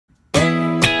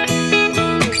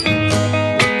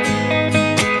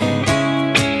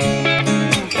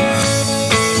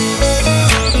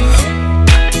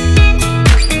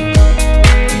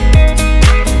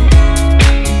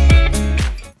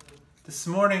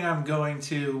morning I'm going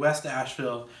to West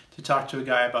Asheville to talk to a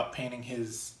guy about painting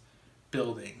his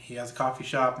building. He has a coffee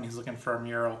shop and he's looking for a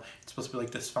mural. It's supposed to be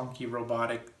like this funky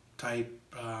robotic type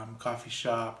coffee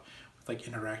shop with like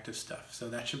interactive stuff. So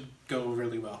that should go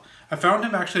really well. I found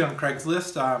him actually on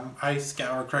Craigslist. I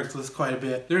scour Craigslist quite a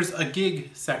bit. There's a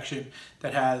gig section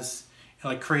that has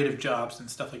like creative jobs and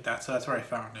stuff like that. So that's where I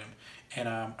found him. And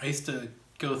I used to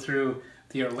go through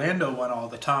the Orlando one all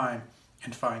the time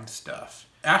and find stuff.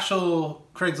 Asheville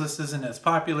Craigslist isn't as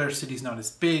popular, city's not as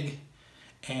big,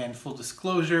 and full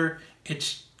disclosure,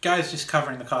 it's guys just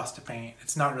covering the cost to paint.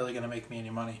 It's not really gonna make me any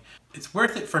money. It's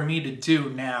worth it for me to do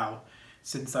now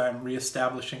since I'm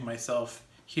reestablishing myself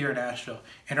here in Asheville.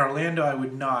 In Orlando, I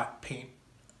would not paint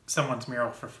someone's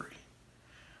mural for free.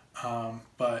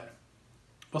 But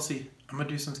we'll see. I'm gonna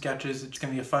do some sketches. It's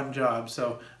gonna be a fun job,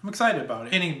 so I'm excited about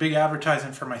it. Painting big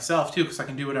advertising for myself too, because I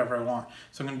can do whatever I want.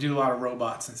 So I'm gonna do a lot of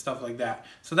robots and stuff like that.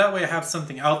 So that way I have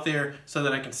something out there so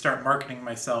that I can start marketing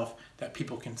myself that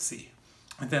people can see.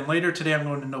 And then later today I'm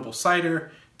going to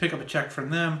Cider, pick up a check from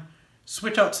them,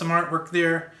 switch out some artwork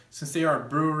there. Since they are a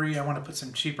brewery, I want to put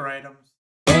some cheaper items.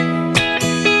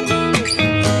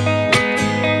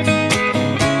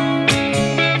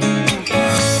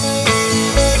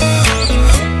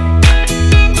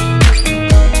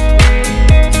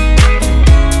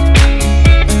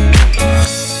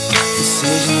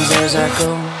 As I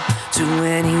go to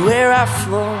anywhere I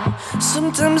flow,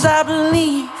 sometimes I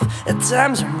believe, at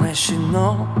times I'm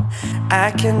rational.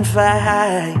 I can fly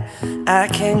high, I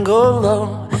can go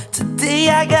low. Today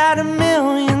I got a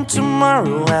million,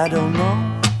 tomorrow I don't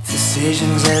know.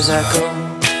 Decisions as I go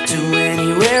to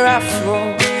anywhere I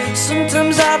flow.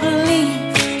 Sometimes I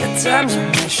believe, at times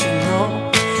I'm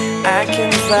rational. I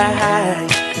can fly high,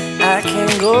 I can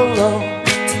go low.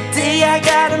 Today I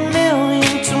got a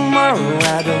million, tomorrow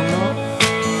I don't know.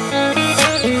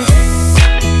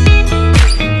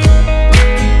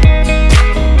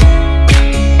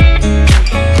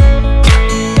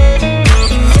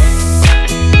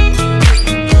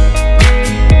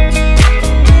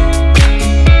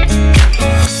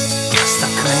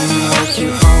 Stop claiming what you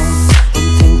own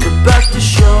and think about the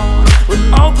show. We're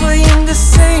all playing the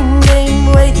same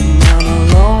game, waiting on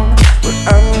alone. We're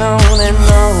unknown and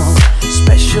known,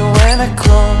 special when I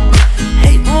clone.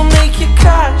 Hate will make you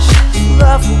cautious,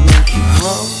 love will make you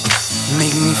grow.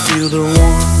 Make me feel the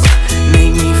warmth,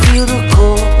 make me feel the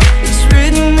cold. It's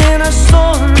written in our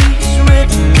stories,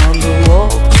 written on the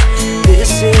walls.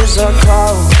 This is our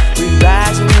call, we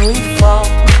rise and we fall.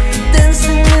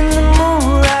 Dancing in the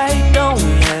moonlight, don't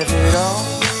we have it all?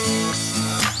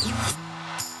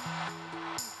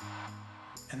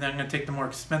 And then I'm going to take the more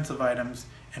expensive items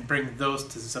and bring those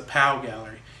to ZaPOW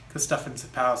gallery, because stuff in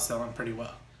ZaPOW is selling pretty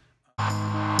well.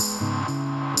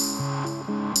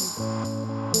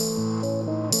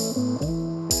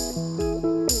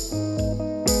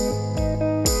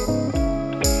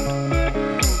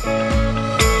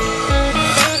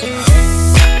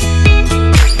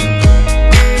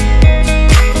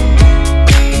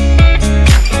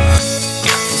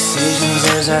 Decisions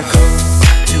as I go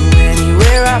to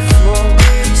anywhere I flow.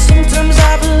 Sometimes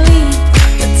I believe,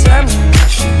 at times I'm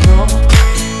rational.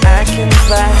 I can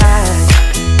fly high,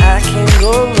 I can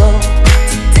go low.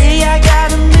 Today I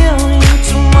got a million,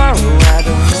 tomorrow I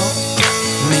don't know.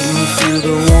 Make me feel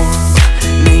the warmth,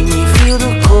 make me feel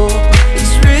the cold.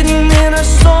 It's written in our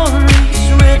stories,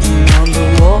 written on the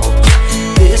walls.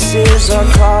 This is our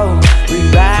call, we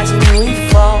rise and we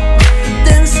fall.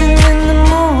 Dancing in the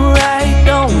moonlight,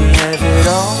 don't we have it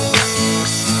all?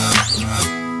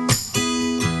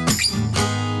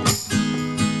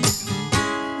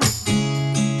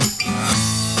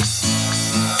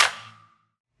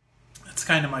 It's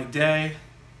kind of my day,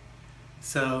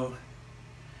 so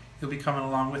you'll be coming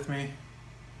along with me.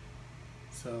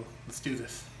 So let's do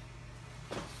this.